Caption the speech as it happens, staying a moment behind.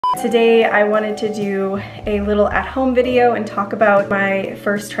Today I wanted to do a little at-home video and talk about my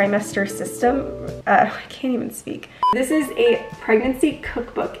first trimester system. I can't even speak. This is a pregnancy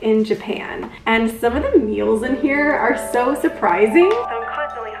cookbook in Japan, and some of the meals in here are so surprising. I'm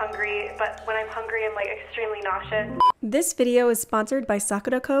constantly hungry, but when I'm hungry I'm like extremely nauseous. This video is sponsored by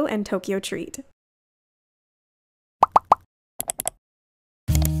Sakura-ko and Tokyo Treat.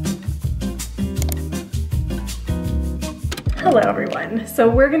 Hello everyone. So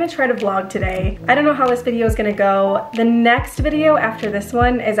we're gonna try to vlog today. I don't know how this video is gonna go. The next video after this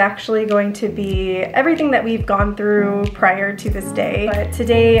one is actually going to be everything that we've gone through prior to this day. But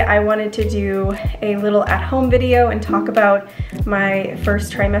today I wanted to do a little at-home video and talk about my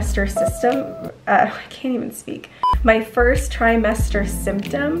first trimester system. I can't even speak. My first trimester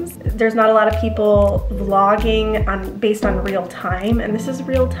symptoms. There's not a lot of people vlogging based on real time, and this is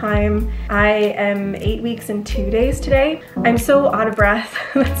real time. I am 8 weeks and 2 days today. I'm so out of breath.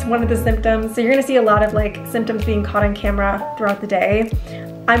 That's one of the symptoms. So you're gonna see a lot of like symptoms being caught on camera throughout the day.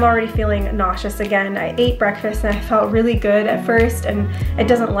 I'm already feeling nauseous again. I ate breakfast and I felt really good at first, and it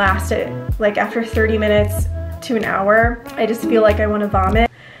doesn't last. Like after 30 minutes to an hour, I just feel like I want to vomit.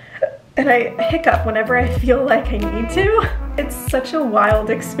 And I hiccup whenever I feel like I need to. It's such a wild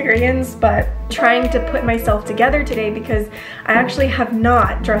experience, but trying to put myself together today because I actually have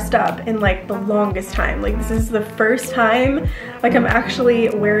not dressed up in like the longest time. Like this is the first time like I'm actually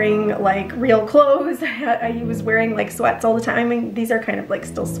wearing like real clothes. I was wearing like sweats all the time. I mean, these are kind of like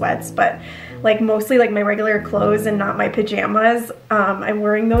still sweats, but like mostly like my regular clothes and not my pajamas. I'm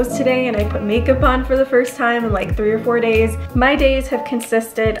wearing those today, and I put makeup on for the first time in like 3 or 4 days. My days have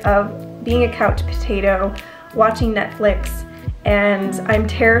consisted of being a couch potato, watching Netflix, and I'm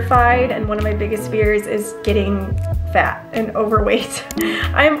terrified, and one of my biggest fears is getting fat and overweight.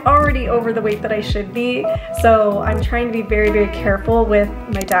 I'm already over the weight that I should be, so I'm trying to be very, very careful with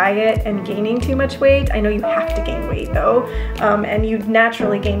my diet and gaining too much weight. I know you have to gain weight though, and you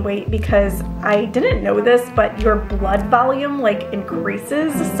naturally gain weight because I didn't know this, but your blood volume like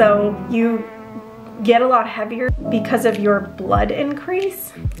increases, so you get a lot heavier because of your blood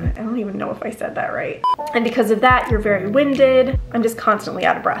increase. I don't even know if I said that right. And because of that, you're very winded. I'm just constantly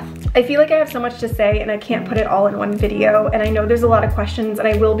out of breath. I feel like I have so much to say and I can't put it all in one video, and I know there's a lot of questions, and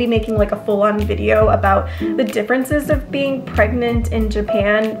I will be making like a full-on video about the differences of being pregnant in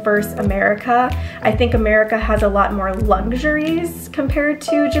Japan versus America. I think America has a lot more luxuries compared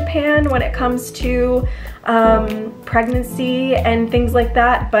to Japan when it comes to pregnancy and things like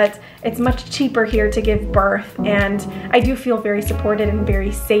that, but it's much cheaper here to give birth, and I do feel very supported and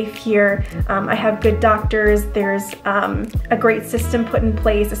very safe here. I have good doctors. There's a great system put in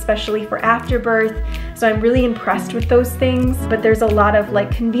place, especially for afterbirth, so I'm really impressed with those things. But there's a lot of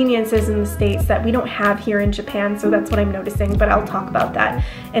like conveniences in the States that we don't have here in Japan, so that's what I'm noticing, but I'll talk about that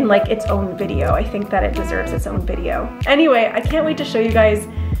in like its own video. I think that it deserves its own video. Anyway, I can't wait to show you guys,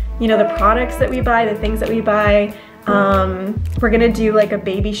 you know, the products that we buy, the things that we buy. We're gonna do like a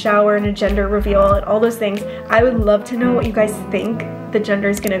baby shower and a gender reveal and all those things. I would love to know what you guys think the gender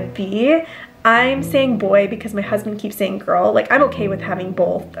is gonna be. I'm saying boy because my husband keeps saying girl. Like I'm okay with having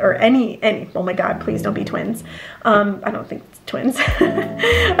both or any, oh my god, please don't be twins. I don't think it's twins.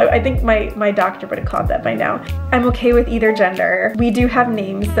 I think my doctor would have caught that by now. I'm okay with either gender. We do have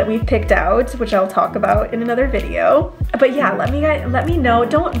names that we've picked out, which I'll talk about in another video. But yeah, let me know.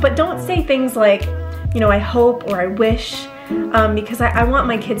 Don't say things like, you know, I hope or I wish, because I want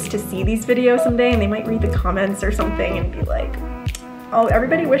my kids to see these videos someday and they might read the comments or something and be like, oh,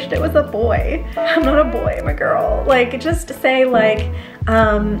 everybody wished it was a boy. I'm not a boy, I'm a girl. Like, just say like,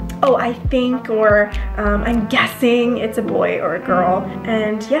 oh, I think, or I'm guessing it's a boy or a girl.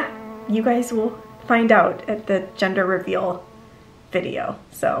 And yeah, you guys will find out at the gender reveal video.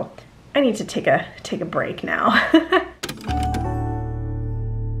 So I need to take a break now.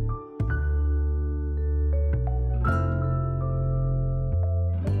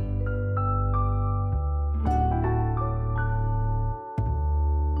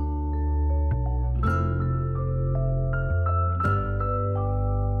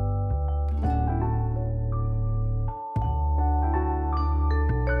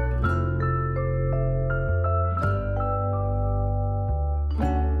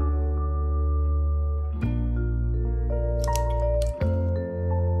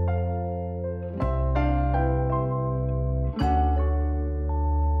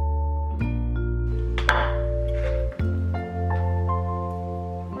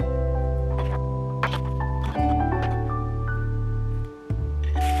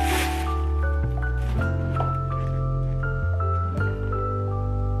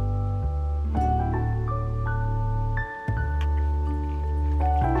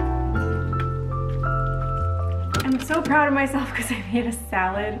 so proud of myself because I made a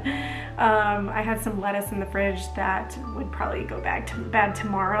salad. I had some lettuce in the fridge that would probably go bad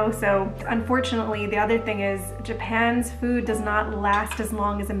tomorrow. So unfortunately, the other thing is Japan's food does not last as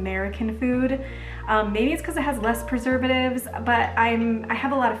long as American food. Maybe it's because it has less preservatives, but I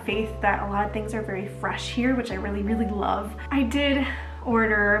have a lot of faith that a lot of things are very fresh here, which I really, really love. I did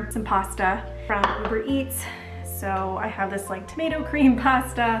order some pasta from Uber Eats. So I have this like tomato cream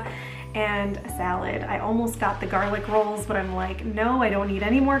pasta and a salad. I almost got the garlic rolls, but I'm like, no, I don't need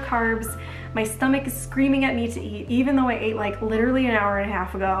any more carbs. My stomach is screaming at me to eat, even though I ate like literally an hour and a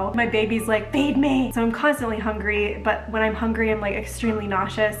half ago. My baby's like, feed me. So I'm constantly hungry, but when I'm hungry, I'm like extremely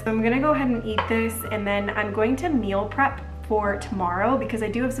nauseous. So I'm gonna go ahead and eat this, and then I'm going to meal prep for tomorrow because I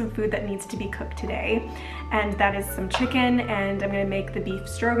do have some food that needs to be cooked today, and that is some chicken, and I'm gonna make the beef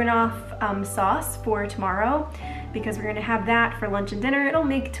stroganoff sauce for tomorrow because we're gonna have that for lunch and dinner. It'll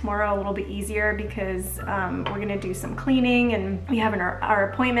make tomorrow a little bit easier because we're gonna do some cleaning and we have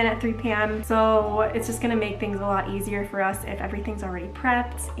our appointment at 3 p.m. So it's just gonna make things a lot easier for us if everything's already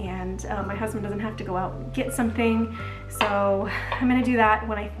prepped and my husband doesn't have to go out and get something. So I'm gonna do that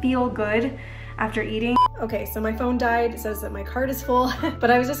when I feel good after eating. Okay, so my phone died. It says that my card is full,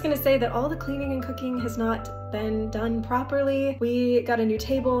 but I was just gonna say that all the cleaning and cooking has not been done properly. We got a new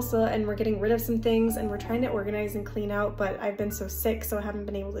table, and we're getting rid of some things, and we're trying to organize and clean out, but I've been so sick, so I haven't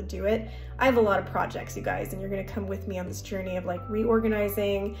been able to do it. I have a lot of projects, you guys, and you're gonna come with me on this journey of like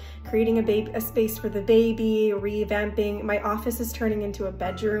reorganizing, creating a space for the baby, revamping. My office is turning into a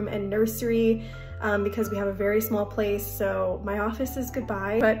bedroom and nursery. Because we have a very small place, so my office is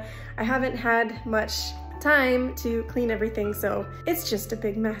goodbye, but I haven't had much time to clean everything, so it's just a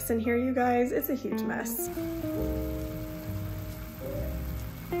big mess in here, you guys. It's a huge mess.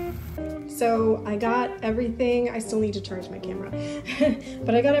 So I got everything. I still need to charge my camera,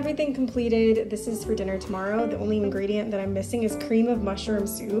 but I got everything completed. This is for dinner tomorrow. The only ingredient that I'm missing is cream of mushroom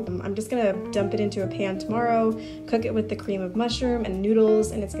soup. I'm just gonna dump it into a pan tomorrow, cook it with the cream of mushroom and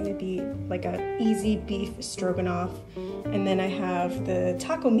noodles, and it's gonna be like a easy beef stroganoff. And then I have the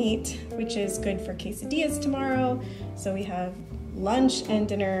taco meat, which is good for quesadillas tomorrow. So we have lunch and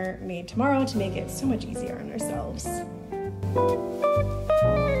dinner made tomorrow to make it so much easier on ourselves.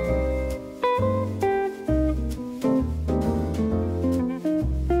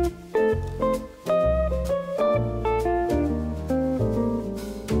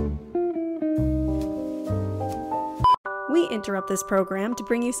 We interrupt this program to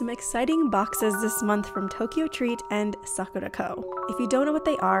bring you some exciting boxes this month from Tokyo Treat and Sakura Co. If you don't know what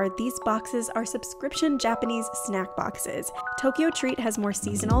they are, these boxes are subscription Japanese snack boxes. Tokyo Treat has more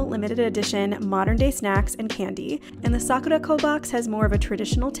seasonal, limited edition, modern day snacks and candy, and the Sakura Co box has more of a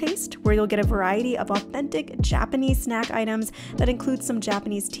traditional taste, where you'll get a variety of authentic Japanese snack items that include some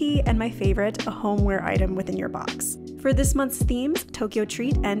Japanese tea and my favorite, a homeware item within your box. For this month's themes, Tokyo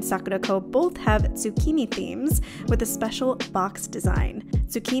Treat and Sakura Co both have tsukimi themes with a special box design.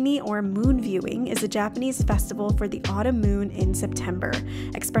 Tsukimi, or moon viewing, is a Japanese festival for the autumn moon in September,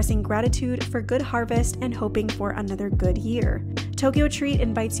 expressing gratitude for good harvest and hoping for another good year. Tokyo Treat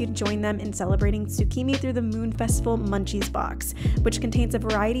invites you to join them in celebrating tsukimi through the Moon Festival Munchies box, which contains a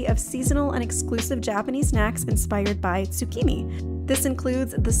variety of seasonal and exclusive Japanese snacks inspired by tsukimi. This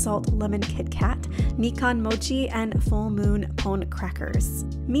includes the Salt Lemon Kit Kat, Mikan Mochi, and Full Moon Pon Crackers.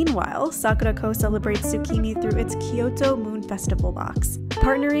 Meanwhile, Sakura Co celebrates tsukimi through its Kyoto Moon Festival box.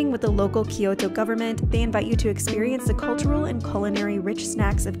 Partnering with the local Kyoto government, they invite you to experience the cultural and culinary rich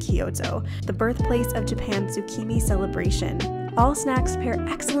snacks of Kyoto, the birthplace of Japan's tsukimi celebration. All snacks pair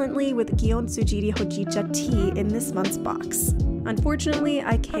excellently with Gion Tsujiri Hojicha tea in this month's box. Unfortunately,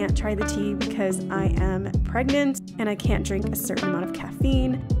 I can't try the tea because I am pregnant and I can't drink a certain amount of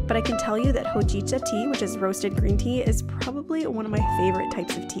caffeine, but I can tell you that Hojicha tea, which is roasted green tea, is probably one of my favorite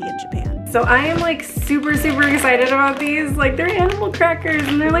types of tea in Japan. So I am like super excited about these. Like, they're animal crackers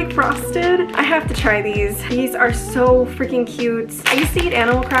and they're like frosted. I have to try these. These are so freaking cute. I used to eat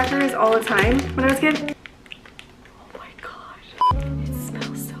animal crackers all the time when I was a kid.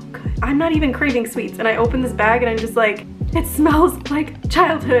 I'm not even craving sweets, and I open this bag and I'm just like, it smells like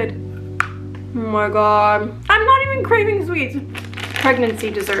childhood. Oh my god. I'm not even craving sweets. Pregnancy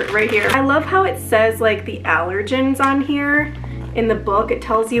dessert right here. I love how it says like the allergens on here. In the book, it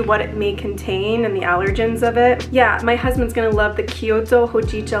tells you what it may contain and the allergens of it. Yeah, my husband's gonna love the Kyoto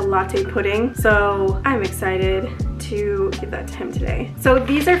Hojicha latte pudding, so I'm excited to give that to him today. So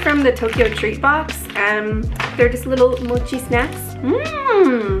these are from the Tokyo Treat box, and they're just little mochi snacks.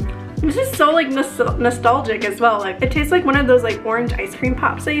 This is so like nostalgic as well. Like, it tastes like one of those like orange ice cream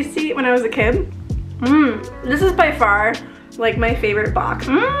pops I used to eat when I was a kid. This is by far like my favorite box.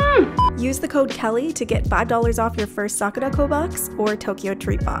 Use the code Kelly to get $5 off your first Sakura box or Tokyo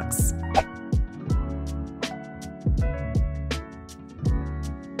Treat box.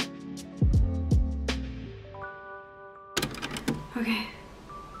 Okay,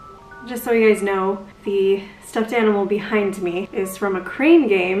 just so you guys know, the stuffed animal behind me is from a crane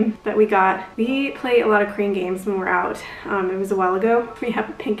game that we got. We play a lot of crane games when we're out. It was a while ago. We have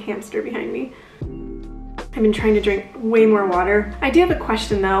a pink hamster behind me. I've been trying to drink way more water. I do have a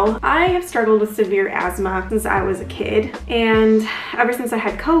question though. I have struggled with severe asthma since I was a kid, and ever since I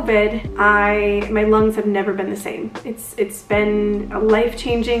had COVID, my lungs have never been the same. It's been a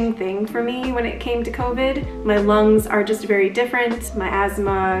life-changing thing for me when it came to COVID. My lungs are just very different. My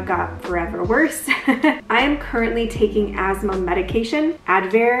asthma got forever worse. I am currently taking asthma medication,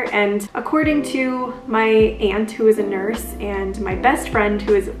 Advair, and according to my aunt who is a nurse and my best friend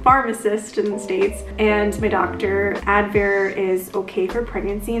who is a pharmacist in the States and my doctor, Advair is okay for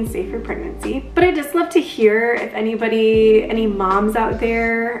pregnancy and safe for pregnancy. But I just love to hear if any moms out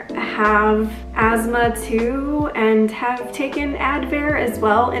there have asthma too and have taken Advair as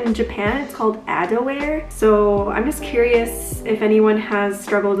well. In Japan, it's called Advair. So I'm just curious if anyone has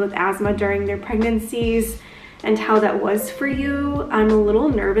struggled with asthma during their pregnancies and how that was for you. I'm a little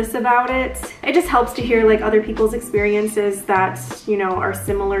nervous about it. It just helps to hear like other people's experiences that, you know, are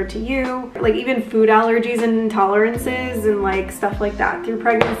similar to you. Like even food allergies and intolerances and like stuff like that through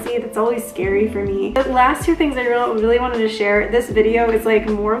pregnancy. That's always scary for me. The last two things I really wanted to share. This video is like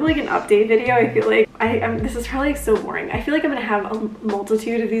more of like an update video. I feel like this is probably so boring. I feel like I'm gonna have a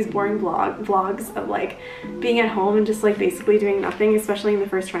multitude of these boring vlogs of like being at home and just like basically doing nothing, especially in the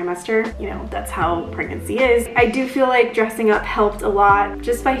first trimester. You know, that's how pregnancy is. I do feel like dressing up helped a lot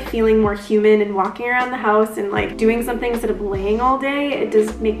just by feeling more human and walking around the house and like doing something instead of laying all day. It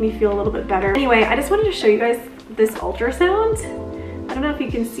does make me feel a little bit better. Anyway, I just wanted to show you guys this ultrasound. I don't know if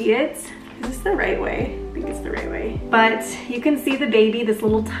you can see it. Is this the right way? I think it's the right way. But you can see the baby, this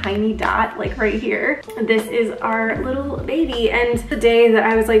little tiny dot like right here. This is our little baby, and the day that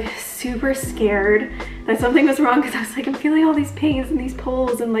I was like super scared that something was wrong because I was like, I'm feeling all these pains and these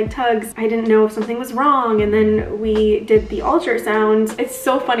pulls and like tugs. I didn't know if something was wrong, and then we did the ultrasound. It's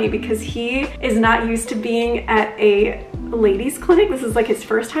so funny because he is not used to being at a ladies clinic. This is like his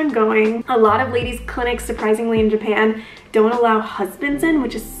first time going. A lot of ladies clinics, surprisingly in Japan, don't allow husbands in,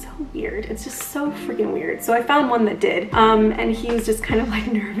 which is so weird. It's just so freaking weird. So I found one that did, and he was just kind of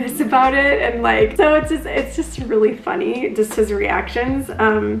like nervous about it, and like, so it's just really funny, just his reactions.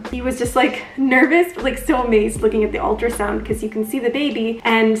 He was just like nervous, but like so amazed looking at the ultrasound because you can see the baby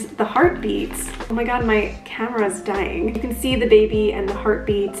and the heartbeats. Oh my god, my camera's dying. You can see the baby and the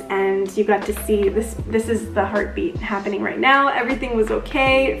heartbeat, and you got to see this. This is the heartbeat happening right now. Everything was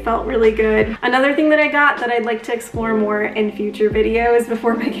okay. It felt really good. Another thing that I got that I'd like to explore more in future videos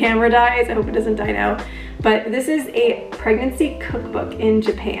before my camera dies, I hope it doesn't die now, but this is a pregnancy cookbook in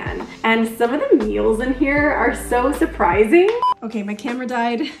Japan, and some of the meals in here are so surprising. Okay, my camera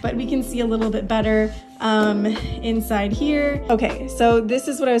died, but we can see a little bit better inside here. Okay, so this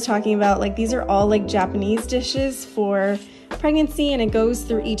is what I was talking about. Like, these are all like Japanese dishes for pregnancy, and it goes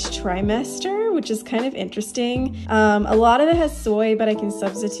through each trimester, which is kind of interesting. A lot of it has soy, but I can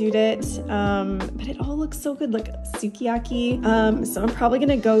substitute it. But it all looks so good, like sukiyaki. So I'm probably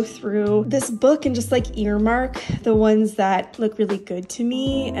gonna go through this book and just like earmark the ones that look really good to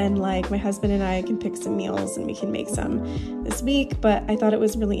me, and like my husband and I can pick some meals and we can make some this week. But I thought it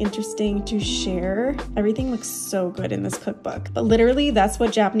was really interesting to share. Everything looks so good in this cookbook, but literally that's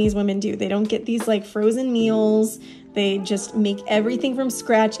what Japanese women do. They don't get these like frozen meals. They just make everything from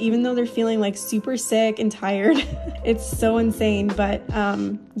scratch, even though they're feeling like super sick and tired. It's so insane. But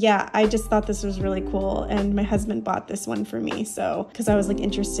yeah, I just thought this was really cool. And my husband bought this one for me. So, because I was like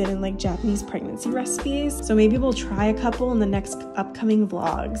interested in like Japanese pregnancy recipes. So maybe we'll try a couple in the next upcoming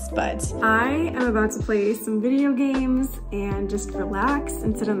vlogs. But I am about to play some video games and just relax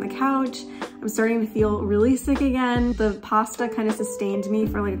and sit on the couch. I'm starting to feel really sick again. The pasta kind of sustained me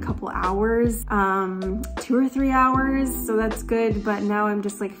for like a couple hours, 2 or 3 hours. So that's good, but now I'm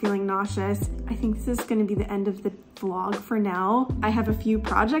just like feeling nauseous. I think this is gonna be the end of the vlog for now. I have a few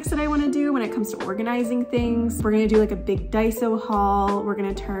projects that I wanna do when it comes to organizing things. We're gonna do like a big Daiso haul. We're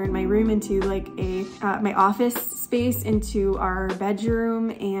gonna turn my room into like a, my office space into our bedroom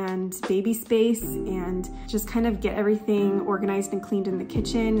and baby space, and just kind of get everything organized and cleaned in the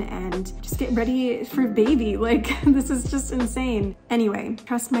kitchen and just get ready for baby. Like, this is just insane. Anyway,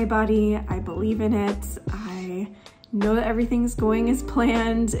 trust my body. I believe in it. I know that everything's going as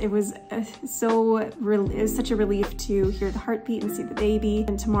planned. It was such a relief to hear the heartbeat and see the baby.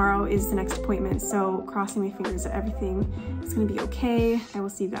 And tomorrow is the next appointment, so crossing my fingers that everything is gonna be okay. I will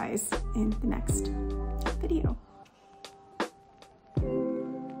see you guys in the next video.